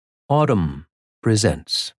Autumn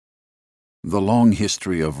presents The Long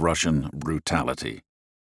History of Russian Brutality.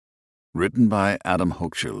 Written by Adam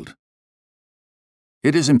Hochschild.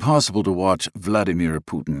 It is impossible to watch Vladimir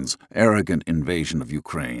Putin's arrogant invasion of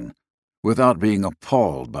Ukraine without being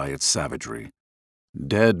appalled by its savagery.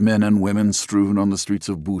 Dead men and women strewn on the streets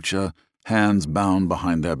of Bucha, hands bound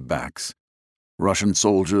behind their backs. Russian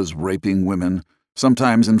soldiers raping women,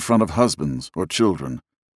 sometimes in front of husbands or children.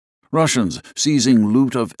 Russians seizing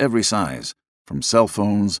loot of every size, from cell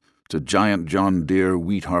phones to giant John Deere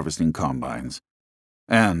wheat-harvesting combines.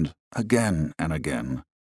 And again,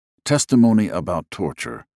 testimony about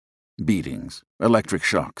torture, beatings, electric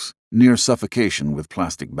shocks, near suffocation with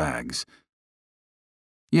plastic bags.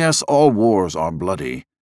 Yes, all wars are bloody,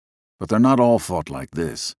 but they're not all fought like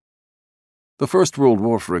this. The First World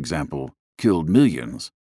War, for example, killed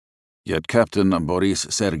millions. Yet Captain Boris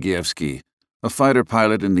Sergeyevsky, a fighter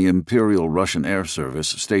pilot in the Imperial Russian Air Service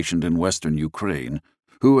stationed in western Ukraine,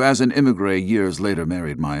 who as an immigrant years later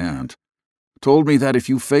married my aunt, told me that if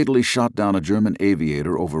you fatally shot down a German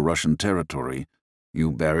aviator over Russian territory,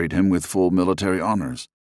 you buried him with full military honors.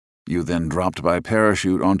 You then dropped by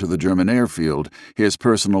parachute onto the German airfield his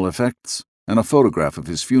personal effects and a photograph of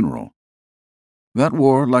his funeral. That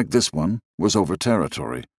war, like this one, was over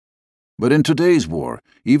territory. But in today's war,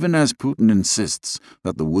 even as Putin insists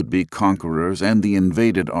that the would-be conquerors and the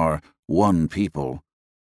invaded are one people,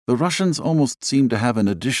 the Russians almost seem to have an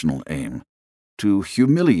additional aim: to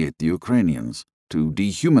humiliate the Ukrainians, to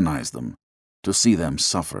dehumanize them, to see them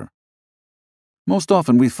suffer. Most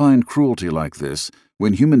often we find cruelty like this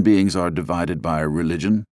when human beings are divided by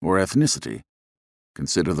religion or ethnicity.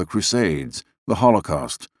 Consider the Crusades, the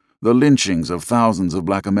Holocaust, the lynchings of thousands of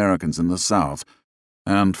black Americans in the South,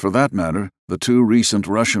 and, for that matter, the two recent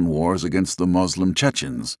Russian wars against the Muslim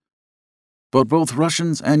Chechens. But both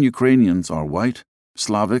Russians and Ukrainians are white,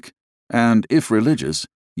 Slavic, and, if religious,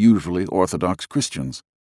 usually Orthodox Christians.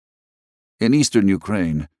 In eastern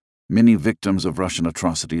Ukraine, many victims of Russian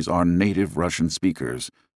atrocities are native Russian speakers,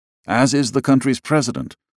 as is the country's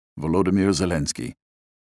president, Volodymyr Zelensky.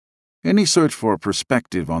 Any search for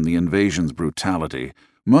perspective on the invasion's brutality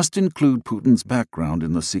must include Putin's background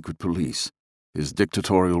in the secret police, his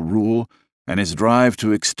dictatorial rule, and his drive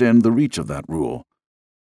to extend the reach of that rule.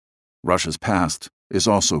 Russia's past is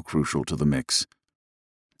also crucial to the mix.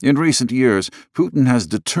 In recent years, Putin has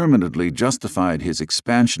determinedly justified his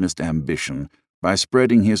expansionist ambition by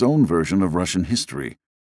spreading his own version of Russian history.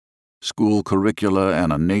 School curricula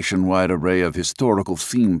and a nationwide array of historical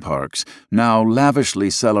theme parks now lavishly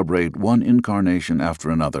celebrate one incarnation after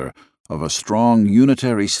another of a strong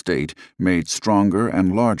unitary state made stronger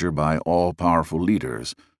and larger by all-powerful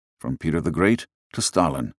leaders, from Peter the Great to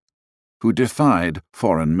Stalin, who defied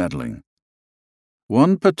foreign meddling.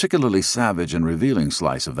 One particularly savage and revealing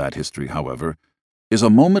slice of that history, however, is a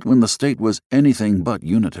moment when the state was anything but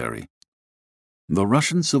unitary. The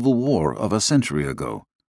Russian Civil War of a century ago,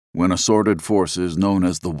 when assorted forces known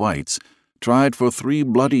as the Whites tried for 3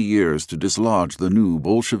 bloody years to dislodge the new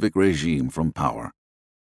Bolshevik regime from power.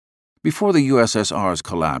 Before the USSR's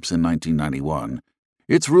collapse in 1991,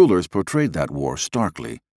 its rulers portrayed that war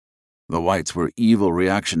starkly. The Whites were evil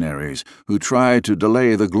reactionaries who tried to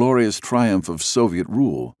delay the glorious triumph of Soviet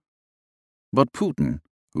rule. But Putin,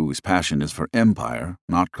 whose passion is for empire,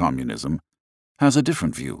 not communism, has a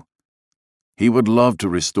different view. He would love to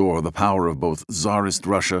restore the power of both Tsarist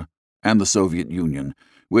Russia and the Soviet Union,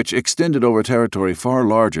 which extended over territory far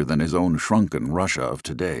larger than his own shrunken Russia of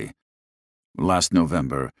today. Last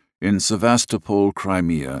November, in Sevastopol,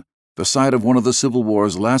 Crimea, the site of one of the Civil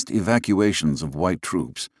War's last evacuations of white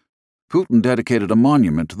troops, Putin dedicated a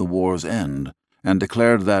monument to the war's end and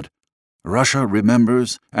declared that Russia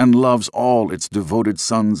remembers and loves all its devoted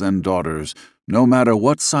sons and daughters, no matter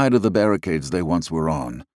what side of the barricades they once were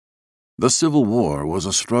on. The Civil War was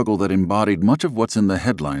a struggle that embodied much of what's in the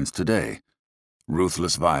headlines today: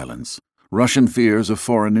 ruthless violence, Russian fears of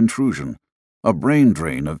foreign intrusion, a brain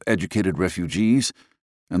drain of educated refugees,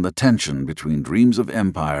 and the tension between dreams of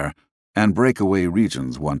empire and breakaway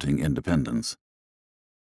regions wanting independence.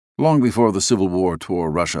 Long before the Civil War tore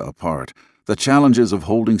Russia apart, the challenges of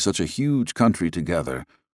holding such a huge country together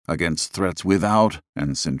against threats without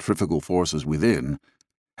and centrifugal forces within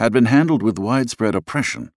had been handled with widespread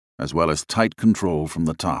oppression as well as tight control from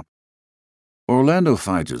the top. Orlando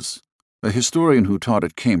Figes, a historian who taught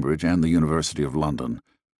at Cambridge and the University of London,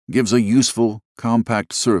 gives a useful,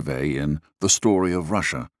 compact survey in The Story of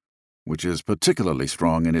Russia, which is particularly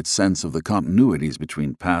strong in its sense of the continuities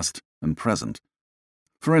between past and present.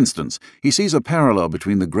 For instance, he sees a parallel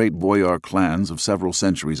between the great boyar clans of several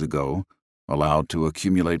centuries ago, allowed to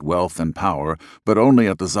accumulate wealth and power, but only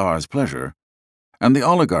at the Tsar's pleasure, and the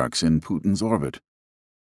oligarchs in Putin's orbit.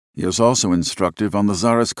 He is also instructive on the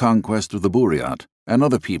Tsarist conquest of the Buryat and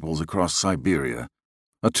other peoples across Siberia,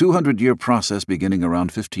 a 200-year process beginning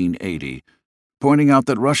around 1580, pointing out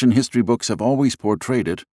that Russian history books have always portrayed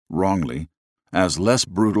it, wrongly, as less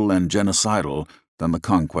brutal and genocidal than the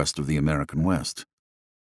conquest of the American West.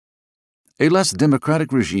 A less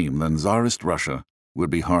democratic regime than Tsarist Russia would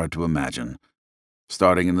be hard to imagine.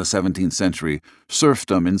 Starting in the 17th century,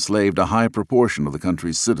 serfdom enslaved a high proportion of the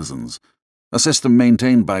country's citizens, a system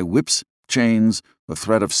maintained by whips, chains, the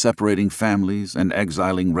threat of separating families and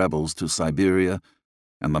exiling rebels to Siberia,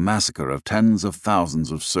 and the massacre of tens of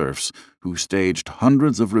thousands of serfs who staged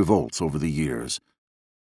hundreds of revolts over the years.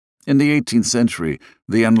 In the 18th century,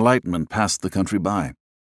 the Enlightenment passed the country by,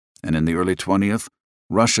 and in the early 20th,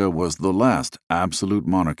 Russia was the last absolute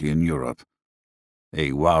monarchy in Europe.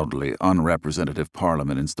 A wildly unrepresentative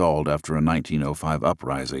parliament installed after a 1905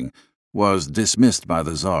 uprising was dismissed by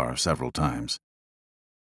the Tsar several times.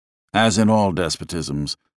 As in all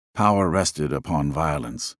despotisms, power rested upon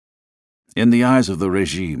violence. In the eyes of the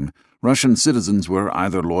regime, Russian citizens were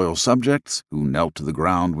either loyal subjects who knelt to the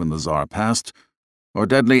ground when the Tsar passed, or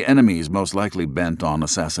deadly enemies most likely bent on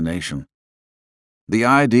assassination. The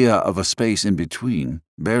idea of a space in between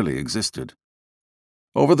barely existed.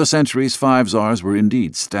 Over the centuries, 5 Tsars were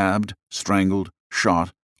indeed stabbed, strangled,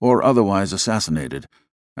 shot, or otherwise assassinated,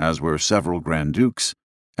 as were several Grand Dukes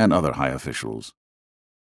and other high officials.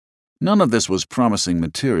 None of this was promising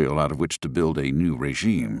material out of which to build a new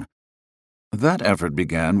regime. That effort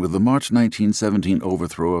began with the March 1917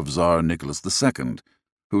 overthrow of Tsar Nicholas II,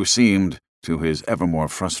 who seemed, to his ever more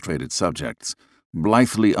frustrated subjects,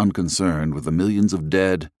 blithely unconcerned with the millions of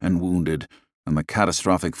dead and wounded and the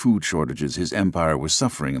catastrophic food shortages his empire was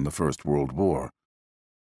suffering in the First World War.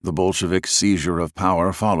 The Bolshevik seizure of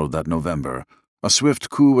power followed that November, a swift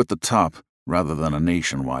coup at the top rather than a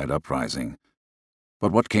nationwide uprising.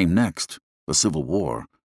 But what came next, the Civil War,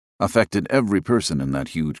 affected every person in that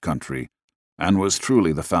huge country, and was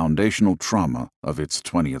truly the foundational trauma of its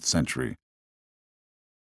 20th century.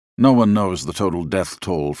 No one knows the total death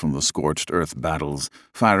toll from the scorched earth battles,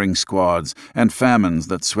 firing squads, and famines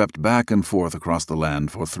that swept back and forth across the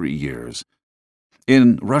land for 3 years.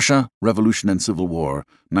 In Russia, Revolution and Civil War,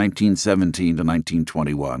 1917 to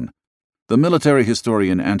 1921, the military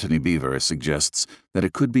historian Antony Beevor suggests that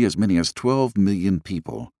it could be as many as 12 million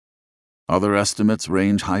people. Other estimates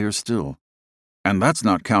range higher still. And that's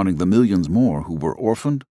not counting the millions more who were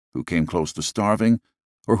orphaned, who came close to starving,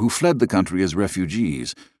 or who fled the country as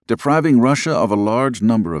refugees, depriving Russia of a large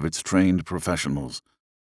number of its trained professionals.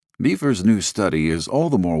 Beevor's new study is all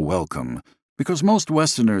the more welcome because most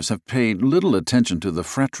Westerners have paid little attention to the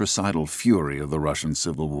fratricidal fury of the Russian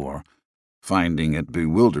Civil War, finding it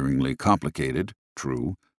bewilderingly complicated,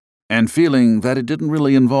 true, and feeling that it didn't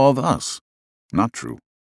really involve us, not true.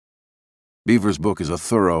 Beevor's book is a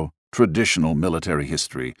thorough, traditional military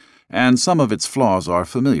history, and some of its flaws are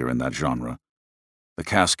familiar in that genre. The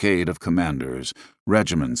cascade of commanders,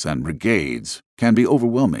 regiments, and brigades can be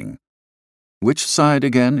overwhelming. Which side,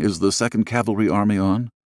 again, is the 2nd Cavalry Army on?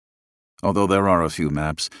 Although there are a few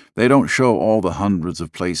maps, they don't show all the hundreds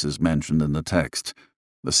of places mentioned in the text.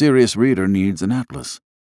 The serious reader needs an atlas.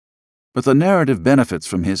 But the narrative benefits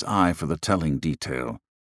from his eye for the telling detail.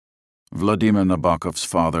 Vladimir Nabokov's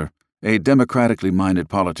father, a democratically minded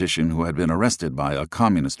politician who had been arrested by a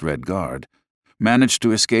communist Red Guard, managed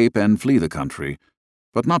to escape and flee the country,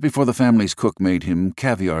 but not before the family's cook made him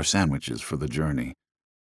caviar sandwiches for the journey.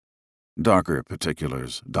 Darker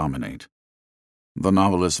particulars dominate. The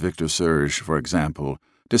novelist Victor Serge, for example,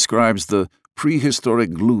 describes the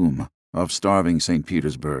prehistoric gloom of starving St.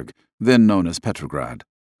 Petersburg, then known as Petrograd,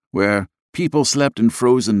 where people slept in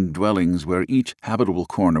frozen dwellings where each habitable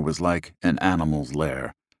corner was like an animal's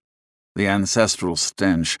lair. The ancestral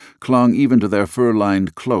stench clung even to their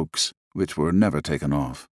fur-lined cloaks, which were never taken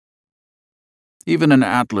off. Even an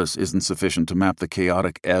atlas isn't sufficient to map the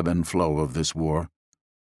chaotic ebb and flow of this war.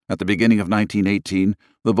 At the beginning of 1918,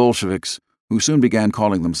 the Bolsheviks, who soon began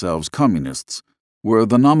calling themselves communists, were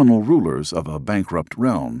the nominal rulers of a bankrupt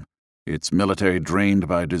realm, its military drained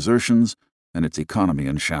by desertions and its economy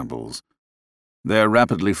in shambles. Their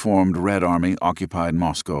rapidly formed Red Army occupied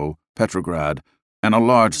Moscow, Petrograd, and a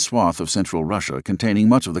large swath of central Russia containing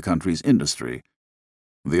much of the country's industry.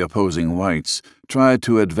 The opposing whites tried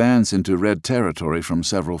to advance into Red territory from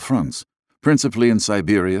several fronts, principally in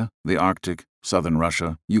Siberia, the Arctic, southern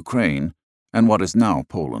Russia, Ukraine, and what is now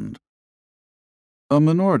Poland. A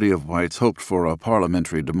minority of whites hoped for a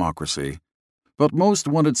parliamentary democracy, but most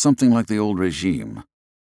wanted something like the old regime,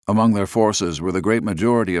 Among their forces were the great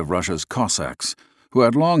majority of Russia's Cossacks, who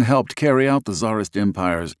had long helped carry out the Tsarist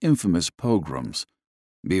Empire's infamous pogroms.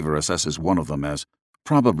 Beaver assesses one of them as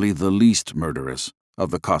probably the least murderous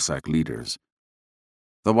of the Cossack leaders.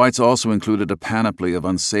 The Whites also included a panoply of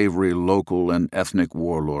unsavory local and ethnic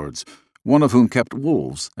warlords, one of whom kept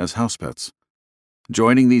wolves as house pets.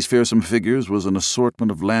 Joining these fearsome figures was an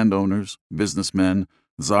assortment of landowners, businessmen,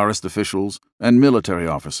 Tsarist officials, and military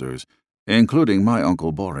officers, including my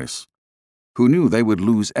Uncle Boris, who knew they would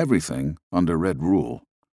lose everything under Red rule.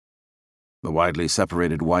 The widely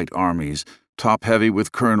separated White armies, top-heavy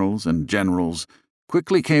with colonels and generals,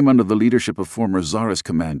 quickly came under the leadership of former Tsarist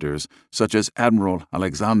commanders such as Admiral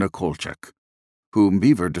Alexander Kolchak, whom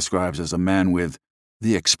Beaver describes as a man with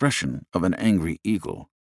the expression of an angry eagle.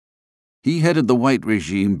 He headed the White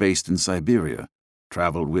regime based in Siberia,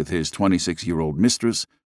 traveled with his 26-year-old mistress,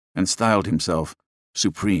 and styled himself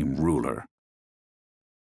Supreme Ruler.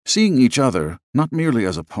 Seeing each other not merely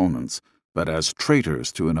as opponents, but as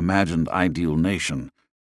traitors to an imagined ideal nation,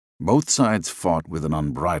 both sides fought with an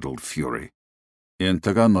unbridled fury. In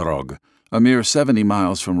Taganrog, a mere 70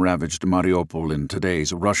 miles from ravaged Mariupol in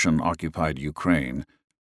today's Russian-occupied Ukraine,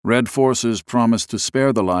 Red forces promised to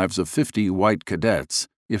spare the lives of 50 White cadets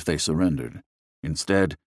if they surrendered.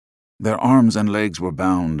 Instead, their arms and legs were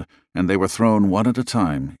bound, and they were thrown one at a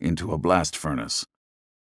time into a blast furnace.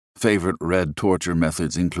 Favorite Red torture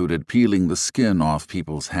methods included peeling the skin off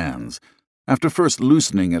people's hands, after first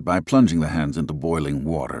loosening it by plunging the hands into boiling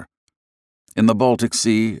water. In the Baltic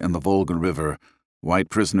Sea and the Volga River, White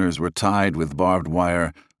prisoners were tied with barbed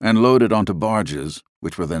wire and loaded onto barges,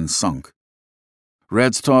 which were then sunk.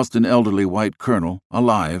 Reds tossed an elderly White colonel,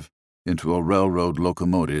 alive, into a railroad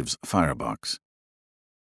locomotive's firebox.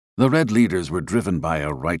 The Red leaders were driven by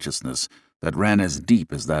a righteousness that ran as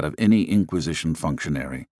deep as that of any Inquisition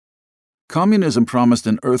functionary. Communism promised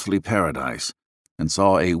an earthly paradise and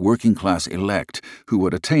saw a working-class elect who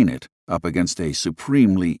would attain it up against a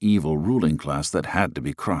supremely evil ruling class that had to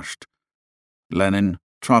be crushed. Lenin,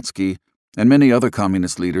 Trotsky, and many other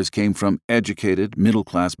communist leaders came from educated,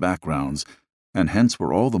 middle-class backgrounds, and hence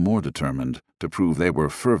were all the more determined to prove they were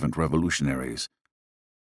fervent revolutionaries.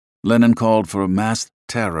 Lenin called for mass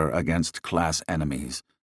terror against class enemies,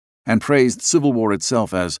 and praised civil war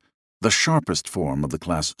itself as the sharpest form of the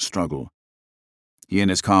class struggle. He and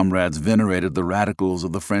his comrades venerated the radicals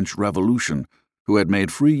of the French Revolution, who had made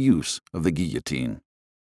free use of the guillotine.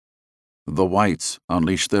 The Whites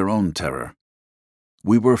unleashed their own terror.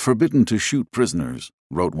 "We were forbidden to shoot prisoners,"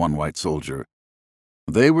 wrote one White soldier.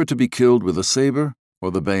 "They were to be killed with a saber or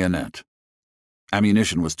the bayonet.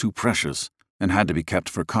 Ammunition was too precious and had to be kept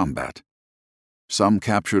for combat. Some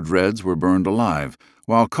captured Reds were burned alive,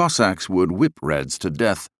 while Cossacks would whip Reds to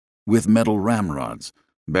death with metal ramrods,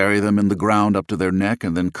 bury them in the ground up to their neck,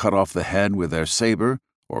 and then cut off the head with their saber,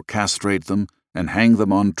 or castrate them and hang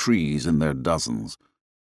them on trees in their dozens."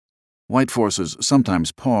 White forces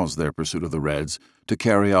sometimes paused their pursuit of the Reds to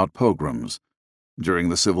carry out pogroms. During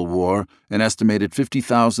the Civil War, an estimated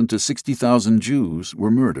 50,000 to 60,000 Jews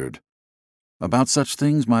were murdered. About such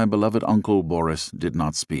things my beloved Uncle Boris did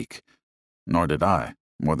not speak, nor did I,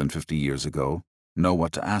 more than 50 years ago, know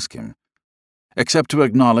what to ask him, except to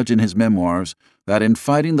acknowledge in his memoirs that in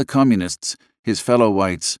fighting the Communists, his fellow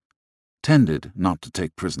Whites tended not to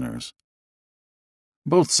take prisoners.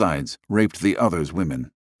 Both sides raped the other's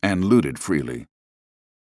women and looted freely.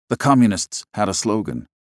 The Communists had a slogan: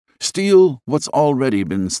 "Steal what's already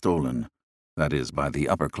been stolen," that is, by the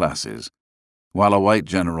upper classes, while a White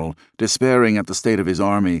general, despairing at the state of his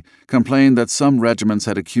army, complained that some regiments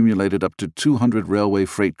had accumulated up to 200 railway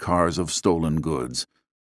freight cars of stolen goods.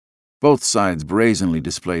 Both sides brazenly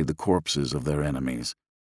displayed the corpses of their enemies.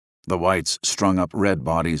 The Whites strung up Red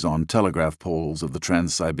bodies on telegraph poles of the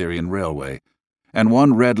Trans-Siberian Railway, and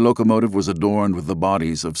one Red locomotive was adorned with the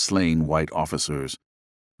bodies of slain White officers.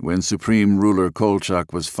 When Supreme Ruler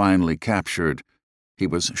Kolchak was finally captured, he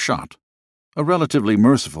was shot, a relatively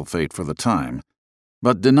merciful fate for the time,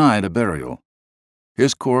 but denied a burial.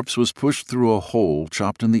 His corpse was pushed through a hole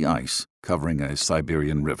chopped in the ice covering a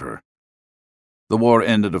Siberian river. The war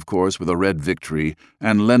ended, of course, with a Red victory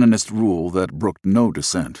and Leninist rule that brooked no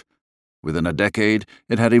dissent. Within a decade,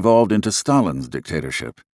 it had evolved into Stalin's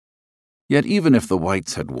dictatorship. Yet even if the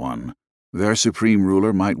Whites had won, their supreme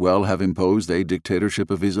ruler might well have imposed a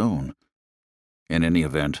dictatorship of his own. In any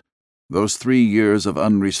event, those 3 years of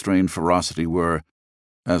unrestrained ferocity were,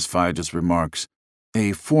 as Figes remarks,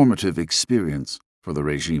 a formative experience for the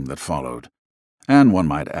regime that followed, and one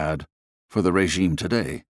might add, for the regime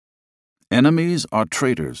today. Enemies are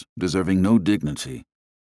traitors deserving no dignity.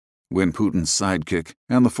 When Putin's sidekick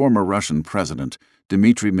and the former Russian president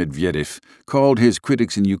Dmitry Medvedev, called his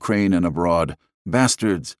critics in Ukraine and abroad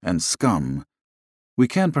bastards and scum, we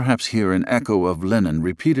can perhaps hear an echo of Lenin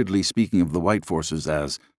repeatedly speaking of the white forces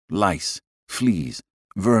as lice, fleas,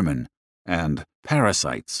 vermin, and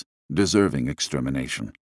parasites deserving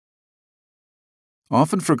extermination.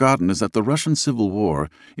 Often forgotten is that the Russian Civil War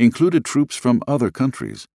included troops from other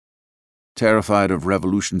countries. Terrified of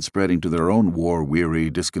revolution spreading to their own war-weary,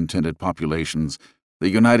 discontented populations, the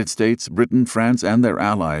United States, Britain, France, and their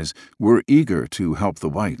allies were eager to help the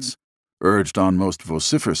whites, urged on most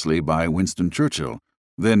vociferously by Winston Churchill,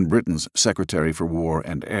 then Britain's Secretary for War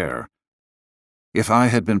and Air. "If I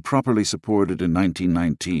had been properly supported in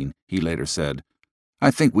 1919, he later said, I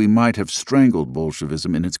think we might have strangled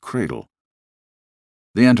Bolshevism in its cradle."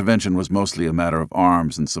 The intervention was mostly a matter of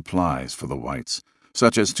arms and supplies for the whites,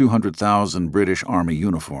 such as 200,000 British Army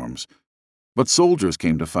uniforms. But soldiers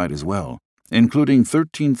came to fight as well, including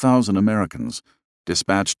 13,000 Americans,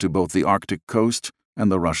 dispatched to both the Arctic coast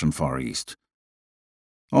and the Russian Far East.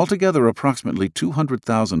 Altogether, approximately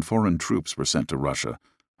 200,000 foreign troops were sent to Russia,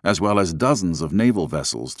 as well as dozens of naval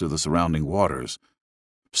vessels to the surrounding waters.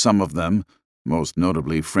 Some of them, most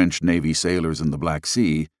notably French Navy sailors in the Black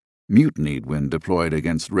Sea, mutinied when deployed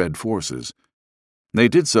against Red forces. They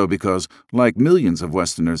did so because, like millions of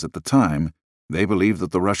Westerners at the time, they believed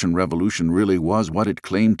that the Russian Revolution really was what it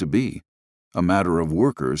claimed to be, a matter of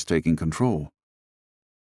workers taking control.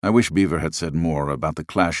 I wish Beaver had said more about the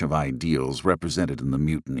clash of ideals represented in the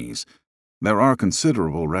mutinies. There are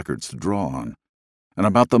considerable records to draw on, and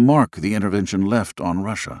about the mark the intervention left on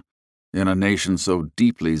Russia. In a nation so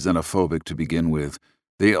deeply xenophobic to begin with,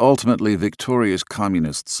 the ultimately victorious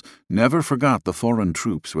communists never forgot the foreign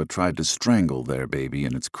troops who had tried to strangle their baby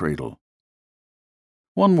in its cradle.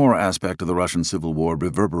 One more aspect of the Russian Civil War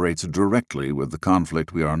reverberates directly with the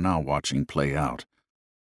conflict we are now watching play out.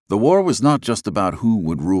 The war was not just about who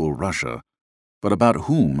would rule Russia, but about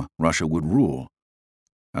whom Russia would rule.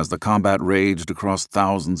 As the combat raged across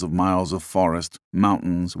thousands of miles of forest,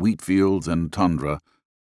 mountains, wheat fields, and tundra,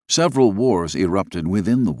 several wars erupted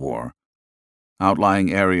within the war.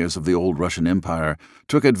 Outlying areas of the old Russian Empire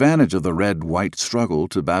took advantage of the red-white struggle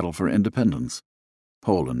to battle for independence.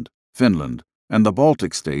 Poland, Finland, and the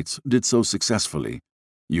Baltic states did so successfully,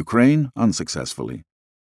 Ukraine unsuccessfully.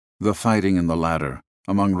 The fighting in the latter,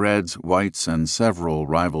 among Reds, Whites, and several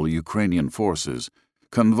rival Ukrainian forces,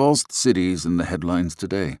 convulsed cities in the headlines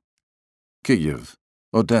today. Kyiv,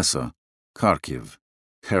 Odessa, Kharkiv,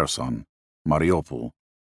 Kherson, Mariupol.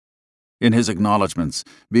 In his acknowledgments,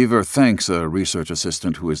 Beaver thanks a research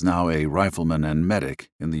assistant who is now a rifleman and medic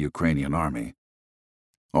in the Ukrainian army.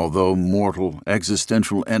 Although mortal,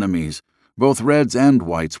 existential enemies, both Reds and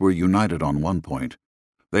Whites were united on one point.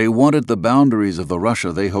 They wanted the boundaries of the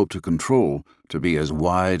Russia they hoped to control to be as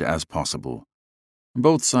wide as possible.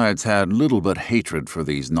 Both sides had little but hatred for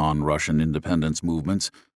these non-Russian independence movements,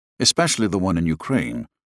 especially the one in Ukraine,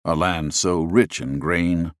 a land so rich in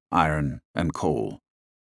grain, iron, and coal.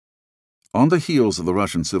 On the heels of the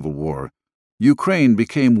Russian Civil War, Ukraine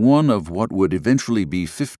became one of what would eventually be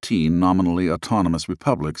 15 nominally autonomous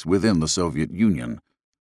republics within the Soviet Union.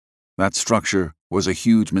 That structure was a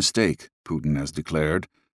huge mistake, Putin has declared.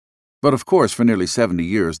 But of course, for nearly 70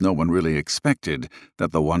 years, no one really expected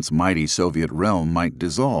that the once mighty Soviet realm might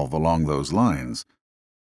dissolve along those lines.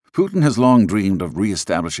 Putin has long dreamed of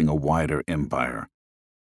re-establishing a wider empire.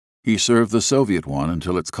 He served the Soviet one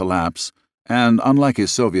until its collapse, and, unlike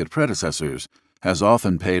his Soviet predecessors, has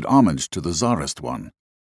often paid homage to the Tsarist one.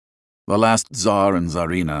 The last Tsar and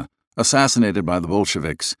Tsarina, assassinated by the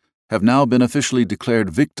Bolsheviks, have now been officially declared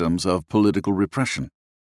victims of political repression.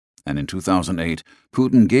 And in 2008,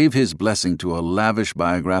 Putin gave his blessing to a lavish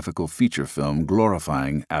biographical feature film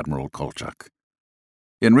glorifying Admiral Kolchak.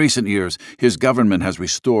 In recent years, his government has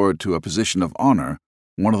restored to a position of honor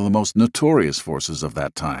one of the most notorious forces of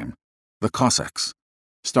that time, the Cossacks,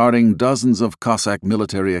 starting dozens of Cossack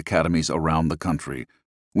military academies around the country,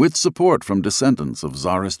 with support from descendants of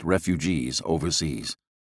Tsarist refugees overseas.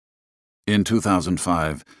 In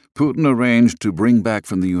 2005, Putin arranged to bring back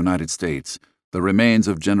from the United States the remains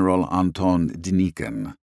of General Anton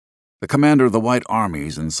Denikin, the commander of the White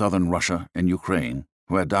Armies in southern Russia and Ukraine,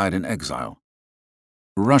 who had died in exile.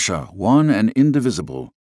 "Russia, one and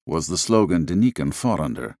indivisible," was the slogan Denikin fought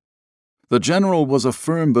under. The general was a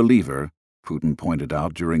firm believer, Putin pointed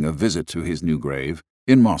out during a visit to his new grave,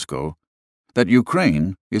 in Moscow, that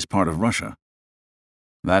Ukraine is part of Russia.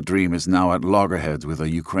 That dream is now at loggerheads with a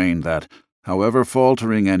Ukraine that, however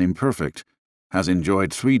faltering and imperfect, has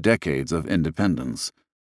enjoyed 3 decades of independence.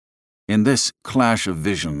 In this clash of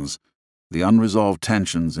visions, the unresolved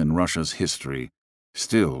tensions in Russia's history,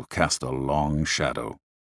 still cast a long shadow.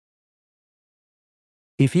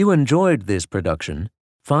 If you enjoyed this production,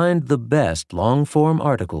 find the best long-form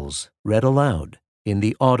articles read aloud in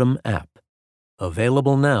the Autumn app,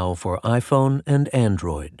 available now for iPhone and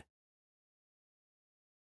Android.